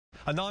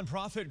A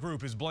nonprofit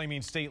group is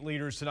blaming state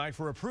leaders tonight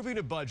for approving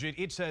a budget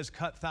it says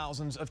cut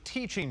thousands of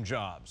teaching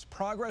jobs.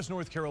 Progress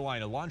North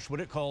Carolina launched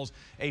what it calls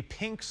a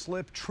pink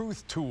slip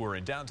truth tour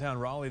in downtown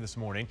Raleigh this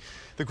morning.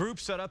 The group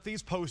set up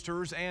these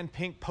posters and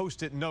pink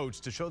post-it notes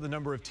to show the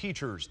number of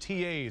teachers,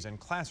 TAs, and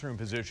classroom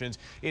positions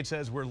it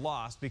says were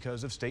lost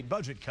because of state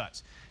budget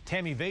cuts.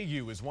 Tammy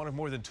Vayu is one of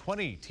more than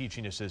 20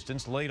 teaching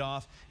assistants laid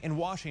off in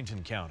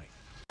Washington County.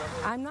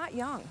 I'm not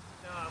young.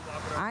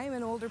 I am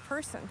an older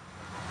person.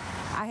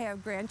 I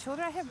have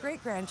grandchildren, I have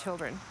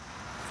great-grandchildren.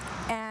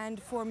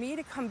 And for me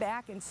to come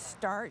back and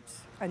start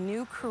a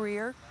new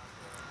career,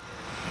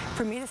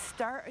 for me to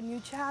start a new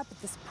job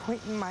at this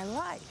point in my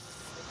life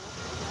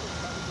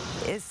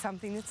is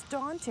something that's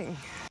daunting.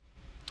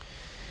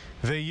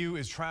 Vayu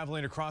is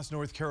traveling across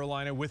North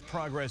Carolina with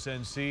Progress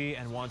NC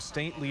and wants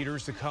state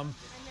leaders to come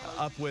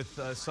up with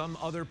some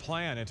other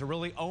plan and to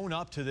really own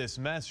up to this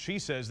mess she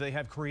says they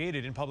have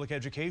created in public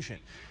education.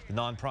 The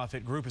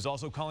nonprofit group is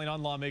also calling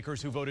on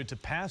lawmakers who voted to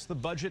pass the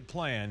budget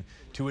plan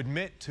to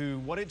admit to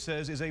what it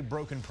says is a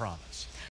broken promise.